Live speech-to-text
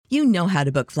You know how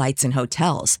to book flights and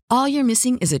hotels. All you're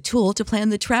missing is a tool to plan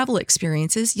the travel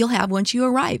experiences you'll have once you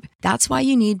arrive. That's why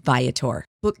you need Viator.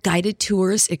 Book guided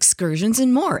tours, excursions,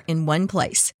 and more in one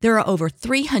place. There are over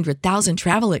 300,000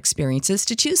 travel experiences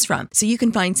to choose from, so you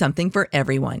can find something for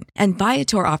everyone. And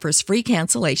Viator offers free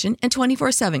cancellation and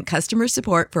 24/7 customer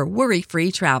support for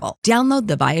worry-free travel. Download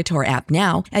the Viator app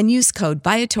now and use code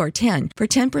Viator10 for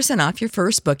 10% off your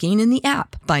first booking in the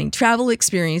app. Find travel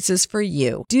experiences for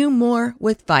you. Do more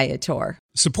with Viator.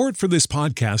 Support for this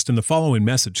podcast and the following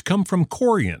message come from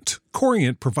Corient.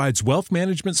 Corient provides wealth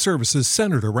management services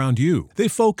centered around you. They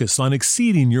focus on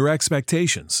exceeding your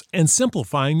expectations and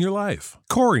simplifying your life.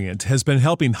 Corient has been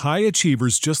helping high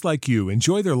achievers just like you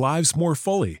enjoy their lives more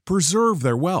fully, preserve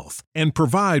their wealth, and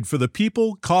provide for the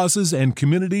people, causes, and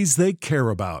communities they care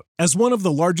about. As one of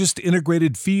the largest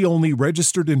integrated fee-only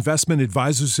registered investment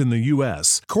advisors in the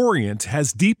U.S., Corient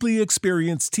has deeply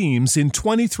experienced teams in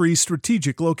 23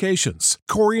 strategic locations.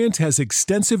 Corient has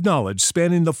extensive knowledge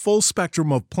spanning the full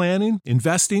spectrum of planning,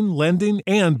 investing, lending,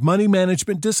 and money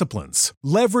management disciplines.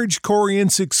 Leverage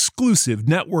Corient's exclusive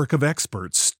network of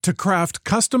experts to craft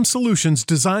custom solutions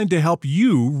designed to help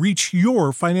you reach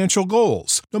your financial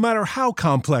goals, no matter how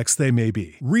complex they may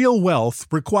be. Real wealth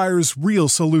requires real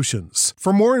solutions.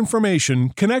 For more information,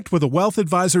 connect with a wealth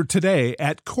advisor today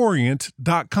at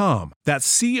Corient.com.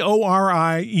 That's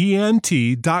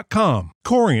Corient.com.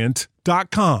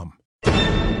 Corient.com.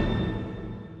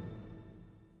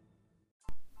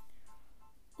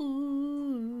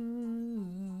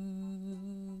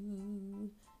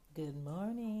 Good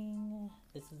morning.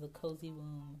 This is the Cozy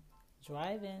Womb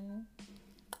Drive-In.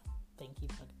 Thank you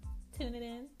for tuning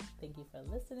in. Thank you for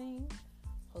listening.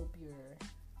 Hope your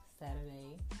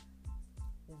Saturday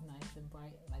is nice and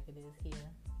bright like it is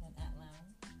here in Atlanta.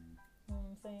 You know what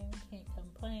I'm saying? Can't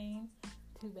complain.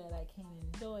 Too bad I can't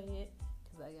enjoy it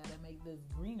because I gotta make this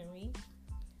greenery.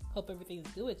 Hope everything's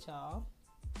good with y'all.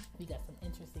 We got some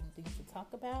interesting things to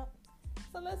talk about.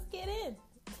 So let's get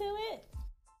into it.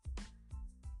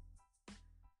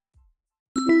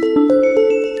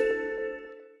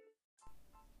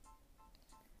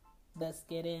 Let's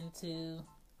get into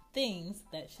things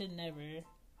that should never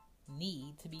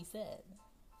need to be said.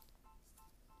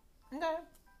 Okay.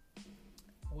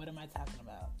 What am I talking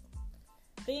about?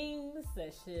 Things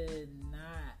that should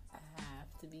not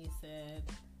have to be said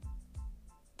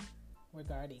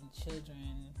regarding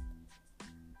children,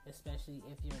 especially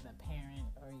if you're the parent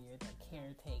or you're the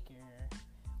caretaker,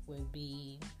 would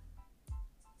be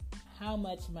how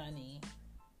much money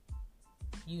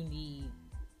you need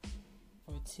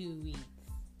for 2 weeks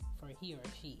for he or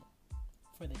she,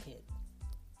 for the kid.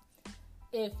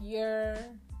 If you're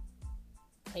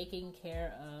taking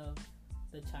care of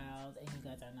the child and you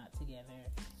guys are not together,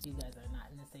 you guys are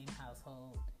not in the same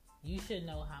household, you should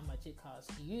know how much it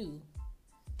costs you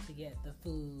to get the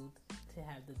food, to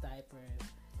have the diapers,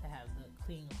 to have the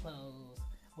clean clothes,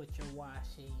 what you're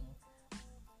washing,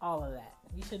 all of that.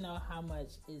 You should know how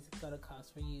much it's going to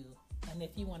cost for you. And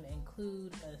if you want to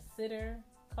include a sitter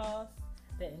cost,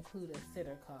 then include a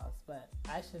sitter cost. But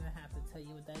I shouldn't have to tell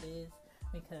you what that is,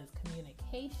 because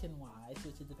communication-wise,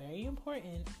 which is very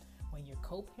important when you're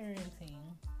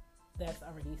co-parenting, that's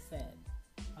already said,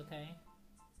 okay?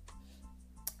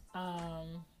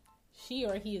 She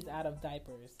or he is out of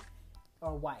diapers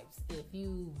or wipes. If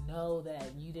you know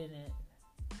that you didn't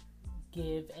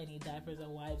give any diapers or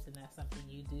wipes and that's something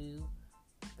you do,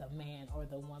 the man or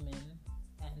the woman,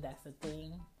 and that's a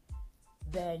thing,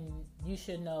 then you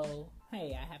should know,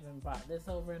 hey, I haven't brought this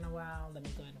over in a while. Let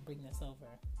me go ahead and bring this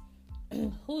over.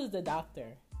 Who is the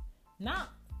doctor?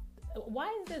 Why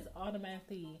is this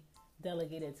automatically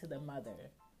delegated to the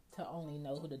mother to only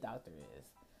know who the doctor is?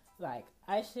 Like,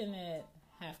 I shouldn't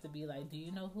have to be like, do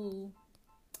you know who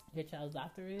your child's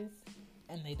doctor is?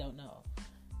 And they don't know.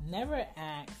 Never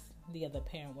ask the other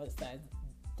parent what size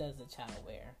does the child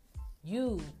wear.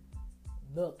 You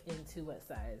look into what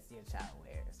size your child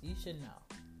wears. You should know.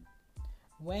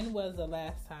 When was the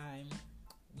last time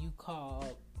you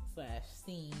called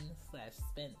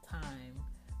 /seen/spent time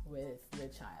with your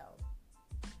child?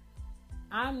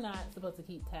 I'm not supposed to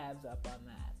keep tabs up on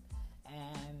that.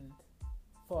 And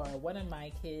for one of my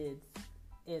kids,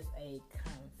 it's a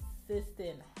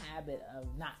consistent habit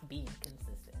of not being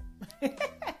consistent.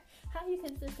 How are you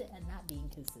consistent and not being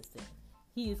consistent?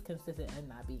 He is consistent and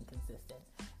not being consistent.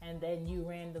 And then you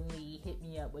randomly hit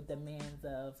me up with demands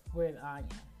of, where's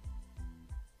Anya?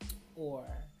 Or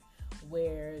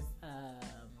where's,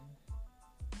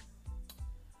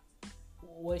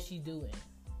 what's she doing?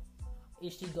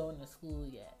 Is she going to school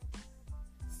yet?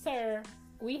 Sir,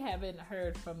 we haven't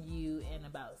heard from you in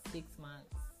about 6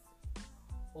 months.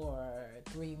 or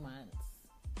 3 months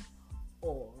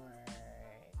or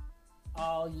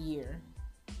all year?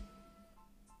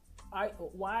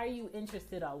 Why are you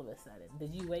interested all of a sudden?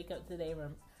 Did you wake up today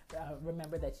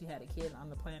remember that you had a kid on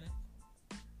the planet?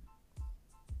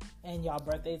 And y'all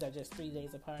birthdays are just 3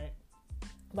 days apart?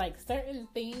 Like, certain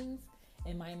things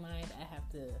in my mind I have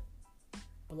to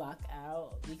block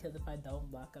out, because if I don't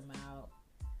block them out,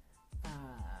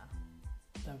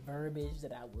 the verbiage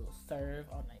that I will serve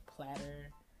on a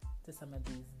platter to some of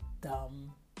these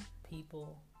dumb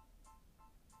people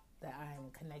that I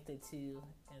am connected to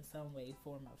in some way,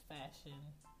 form, or fashion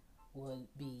would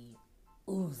be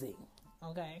oozing.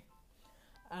 Okay?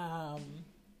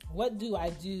 What do I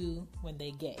do when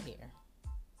they get here?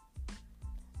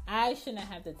 I shouldn't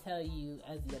have to tell you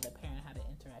as the other parent how to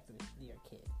interact with your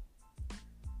kid.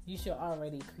 You should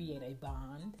already create a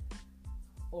bond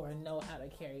or know how to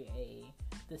carry a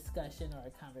discussion or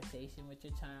a conversation with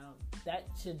your child. That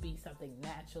should be something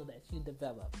natural that you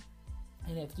develop.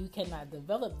 And if you cannot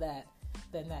develop that,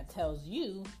 then that tells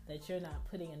you that you're not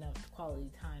putting enough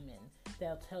quality time in.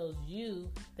 That tells you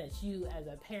that you as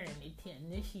a parent need to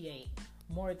initiate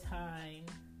more time,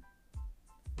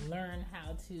 learn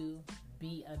how to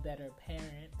be a better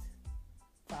parent,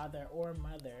 father or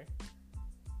mother.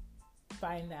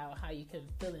 Find out how you can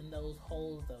fill in those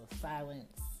holes of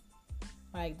silence.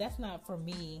 Like, that's not for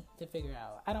me to figure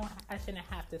out. I shouldn't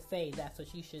have to say that's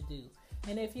what you should do.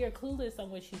 And if you're clueless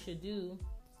on what you should do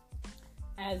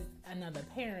as another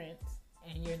parent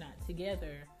and you're not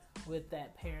together with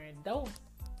that parent, don't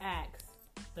ask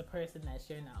the person that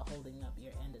you're not holding up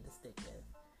your end of the stick with.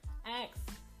 Ask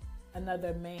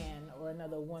another man or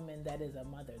another woman that is a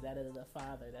mother, that is a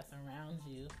father that's around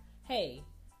you. Hey,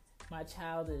 my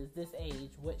child is this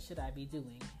age. What should I be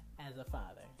doing as a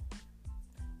father?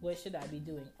 What should I be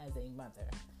doing as a mother?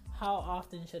 How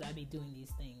often should I be doing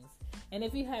these things? And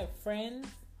if you have friends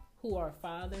who are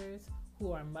fathers,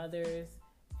 who are mothers,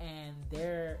 and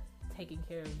they're taking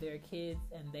care of their kids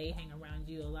and they hang around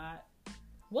you a lot,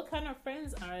 what kind of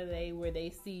friends are they where they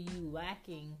see you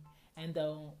lacking and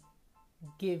don't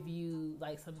give you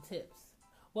like some tips?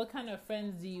 What kind of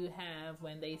friends do you have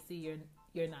when they see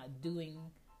you're not doing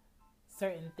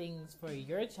certain things for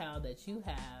your child that you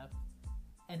have,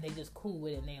 and they just cool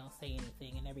with it and they don't say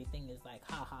anything and everything is like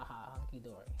ha ha ha, hunky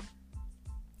dory?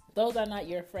 Those are not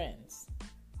your friends.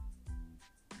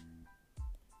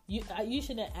 You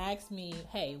shouldn't ask me,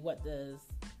 hey, what does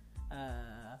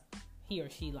he or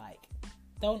she like?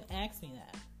 Don't ask me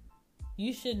that.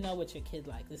 You should know what your kid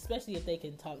likes, especially if they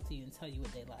can talk to you and tell you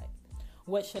what they like.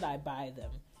 What should I buy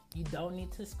them? You don't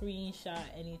need to screenshot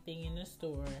anything in the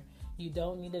store. You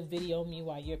don't need to video me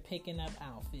while you're picking up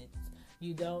outfits.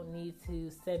 You don't need to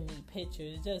send me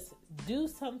pictures. Just do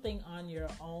something on your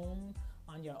own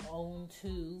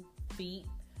 2 feet,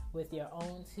 with your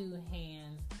own 2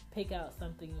 hands. Pick out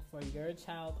something for your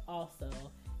child also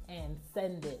and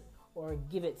send it or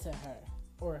give it to her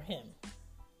or him.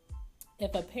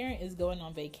 If a parent is going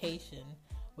on vacation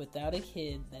without a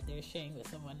kid that they're sharing with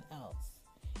someone else,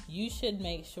 you should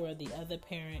make sure the other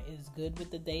parent is good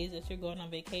with the days that you're going on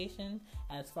vacation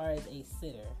as far as a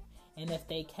sitter. And if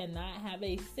they cannot have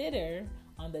a sitter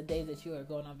on the days that you are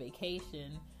going on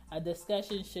vacation, a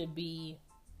discussion should be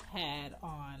had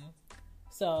on,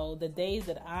 so the days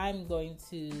that I'm going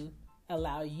to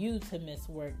allow you to miss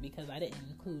work because I didn't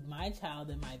include my child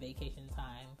in my vacation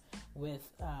time with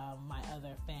my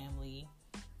other family.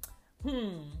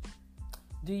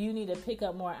 Do you need to pick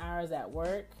up more hours at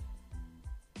work?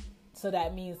 So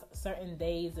that means certain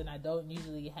days that I don't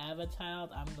usually have a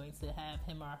child, I'm going to have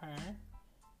him or her.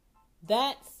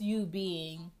 That's you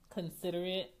being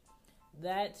considerate.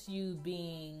 That's you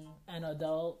being an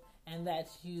adult. And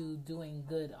that's you doing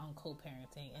good on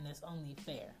co-parenting. And it's only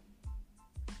fair.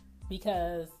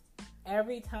 Because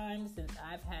every time since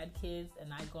I've had kids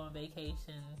and I go on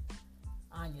vacation,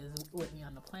 Anya's with me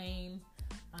on the plane.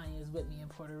 Anya's with me in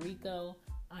Puerto Rico.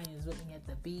 Anya's with me at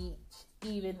the beach.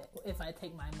 Even if I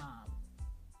take my mom.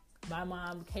 My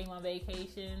mom came on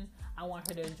vacation. I want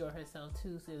her to enjoy herself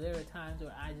too. So there were times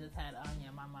where I just had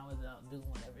Anya. My mom was out doing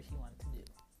whatever she wanted to do.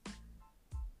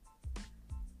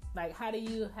 Like, how do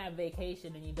you have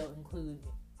vacation and you don't include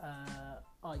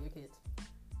all your kids?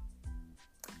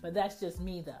 But that's just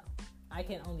me, though. I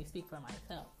can only speak for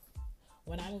myself.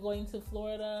 When I'm going to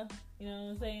Florida, you know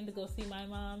what I'm saying, to go see my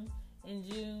mom in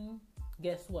June,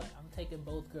 guess what? I'm taking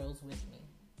both girls with me.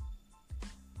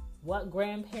 What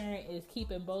grandparent is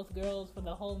keeping both girls for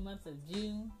the whole month of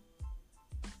June?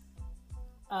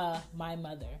 My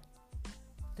mother.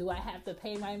 Do I have to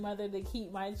pay my mother to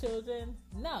keep my children?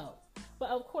 No. But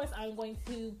of course, I'm going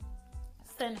to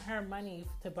send her money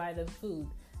to buy them food.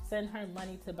 Send her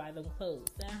money to buy them clothes.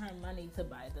 Send her money to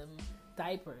buy them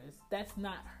diapers. That's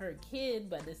not her kid,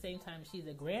 but at the same time, she's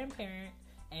a grandparent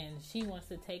and she wants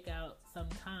to take out some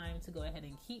time to go ahead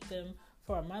and keep them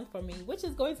for a month for me, which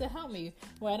is going to help me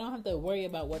where I don't have to worry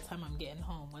about what time I'm getting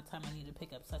home, what time I need to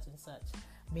pick up such and such,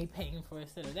 me paying for a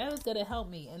sitter. That is going to help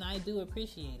me, and I do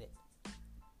appreciate it.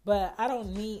 But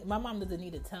my mom doesn't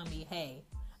need to tell me, hey,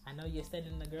 I know you're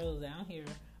sending the girls down here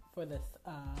for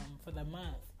the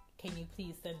month. Can you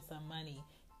please send some money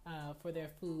for their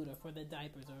food or for the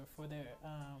diapers or for their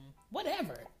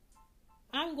whatever?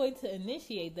 I'm going to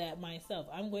initiate that myself.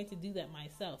 I'm going to do that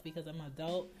myself because I'm an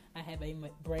adult. I have a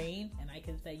brain, and I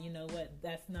can say, you know what,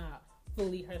 that's not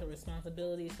fully her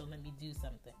responsibility, so let me do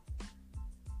something.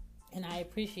 And I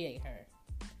appreciate her.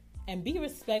 And be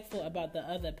respectful about the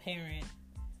other parent's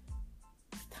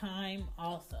time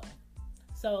also.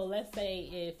 So let's say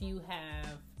if you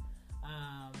have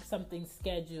something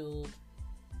scheduled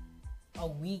a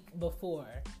week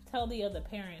before, tell the other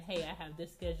parent, hey, I have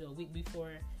this scheduled a week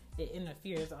before. It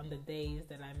interferes on the days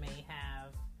that I may have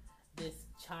this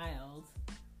child.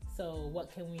 So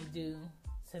what can we do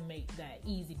to make that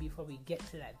easy before we get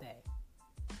to that day?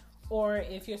 Or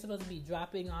if you're supposed to be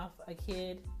dropping off a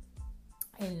kid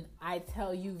and I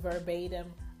tell you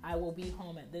verbatim, I will be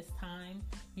home at this time,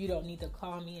 you don't need to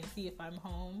call me and see if I'm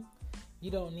home.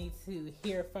 You don't need to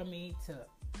hear from me to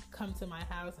come to my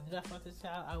house and drop off the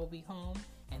child. I will be home.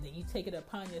 And then you take it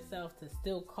upon yourself to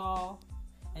still call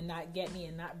and not get me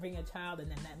and not bring a child, and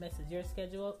then that messes your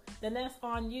schedule up, then that's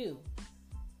on you.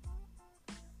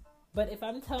 But if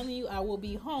I'm telling you I will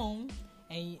be home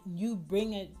and you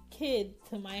bring a kid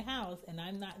to my house and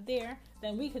I'm not there,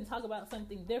 then we can talk about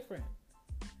something different.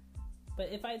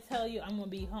 But if I tell you I'm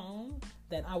going to be home,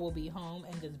 then I will be home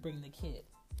and just bring the kid.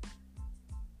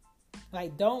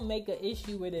 Like, don't make an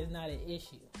issue where there's not an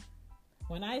issue.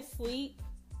 When I sleep,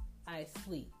 I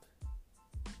sleep.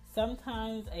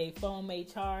 Sometimes a phone may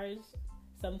charge.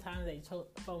 Sometimes a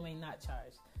phone may not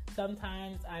charge.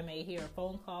 Sometimes I may hear a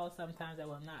phone call. Sometimes I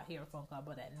will not hear a phone call.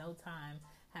 But at no time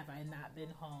have I not been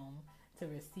home to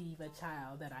receive a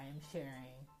child that I am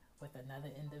sharing with another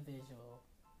individual.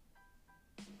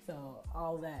 So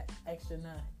all that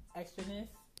extraness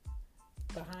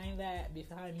behind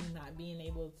me not being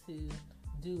able to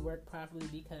do work properly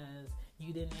because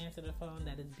you didn't answer the phone,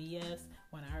 that is BS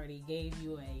when I already gave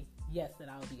you a yes that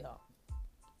I'll be home.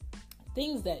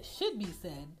 Things that should be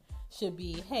said should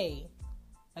be, hey,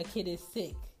 a kid is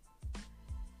sick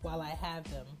while I have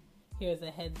them. Here's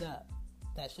a heads up.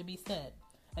 That should be said.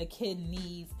 A kid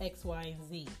needs X, Y, and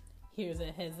Z. Here's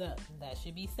a heads up. That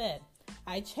should be said.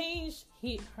 I changed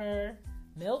her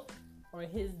milk or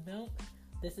his milk.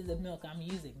 This is the milk I'm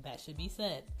using. That should be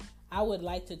said. I would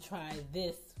like to try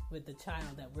this with the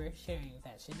child that we're sharing.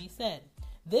 That should be said.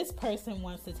 This person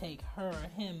wants to take her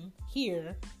or him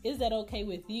here. Is that okay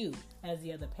with you as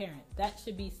the other parent? That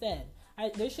should be said.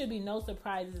 There should be no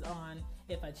surprises on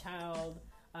if a child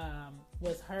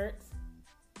was hurt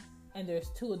and there's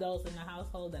 2 adults in the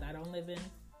household that I don't live in.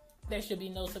 There should be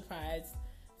no surprises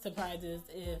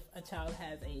if a child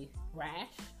has a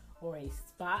rash or a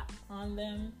spot on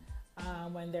them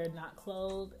when they're not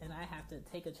clothed and I have to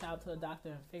take a child to a doctor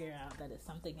and figure out that it's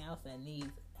something else that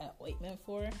needs an ointment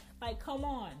for. Like, come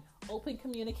on. Open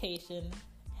communication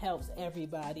helps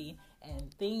everybody,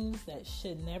 and things that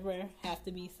should never have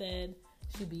to be said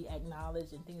should be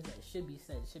acknowledged, and things that should be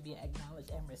said should be acknowledged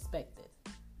and respected.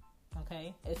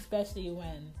 Okay? Especially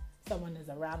when someone is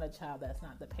around a child that's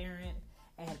not the parent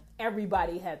and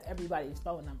everybody has everybody's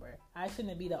phone number. I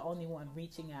shouldn't be the only one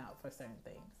reaching out for certain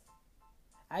things.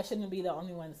 I shouldn't be the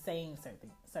only one saying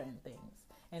certain things.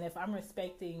 And if I'm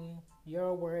respecting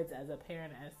your words as a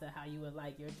parent as to how you would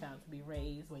like your child to be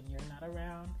raised when you're not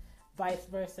around, vice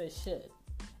versa should.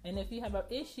 And if you have an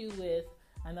issue with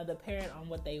another parent on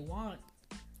what they want,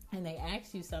 and they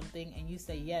ask you something and you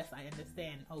say, yes, I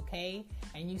understand, okay,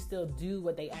 and you still do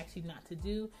what they ask you not to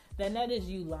do, then that is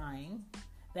you lying.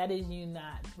 That is you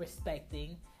not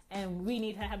respecting. And we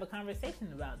need to have a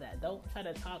conversation about that. Don't try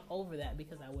to talk over that,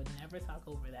 because I would never talk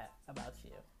over that about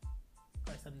you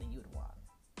or something you would want.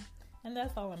 And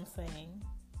that's all I'm saying.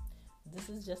 This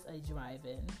is just a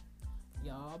drive-in.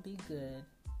 Y'all be good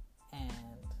and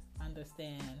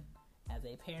understand, as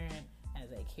a parent,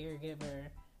 as a caregiver,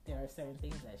 there are certain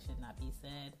things that should not be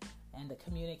said. And the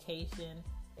communication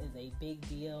is a big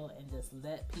deal, and just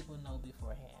let people know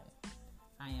beforehand.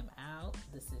 I am out.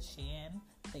 This is Shan.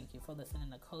 Thank you for listening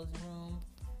to Cozy Room.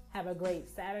 Have a great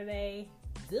Saturday.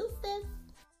 Deuces.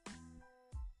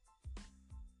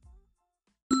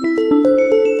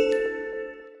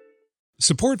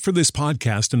 Support for this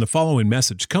podcast and the following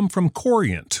message come from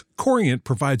Corient. Corient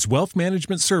provides wealth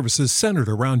management services centered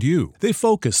around you. They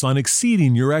focus on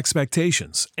exceeding your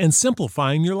expectations and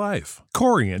simplifying your life.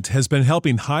 Corient has been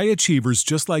helping high achievers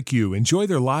just like you enjoy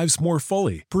their lives more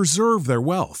fully, preserve their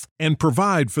wealth, and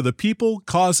provide for the people,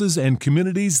 causes, and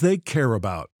communities they care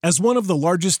about. As one of the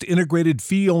largest integrated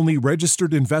fee-only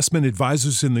registered investment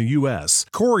advisors in the U.S.,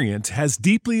 Corient has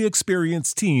deeply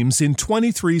experienced teams in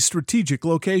 23 strategic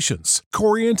locations.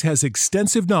 Corient has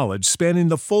extensive knowledge spanning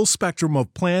the full spectrum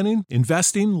of planning,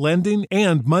 investing, lending,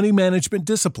 and money management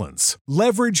disciplines.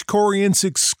 Leverage Corient's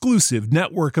exclusive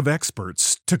network of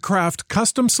experts to craft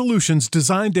custom solutions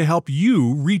designed to help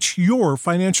you reach your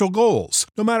financial goals,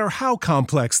 no matter how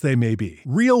complex they may be.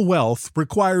 Real wealth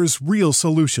requires real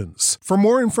solutions. For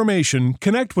more information,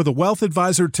 connect with a wealth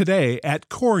advisor today at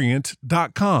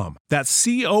Corient.com. That's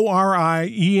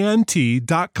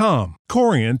Corient.com.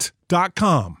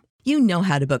 Corient.com. You know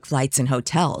how to book flights and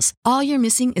hotels. All you're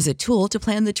missing is a tool to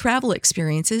plan the travel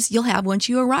experiences you'll have once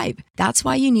you arrive. That's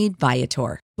why you need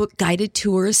Viator. Book guided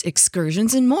tours,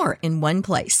 excursions, and more in one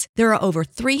place. There are over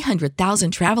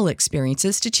 300,000 travel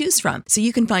experiences to choose from, so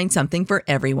you can find something for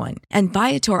everyone. And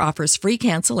Viator offers free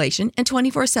cancellation and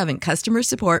 24/7 customer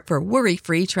support for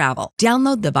worry-free travel.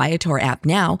 Download the Viator app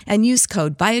now and use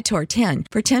code Viator10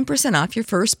 for 10% off your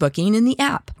first booking in the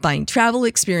app. Find travel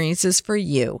experiences for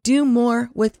you. Do more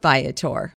with Viator.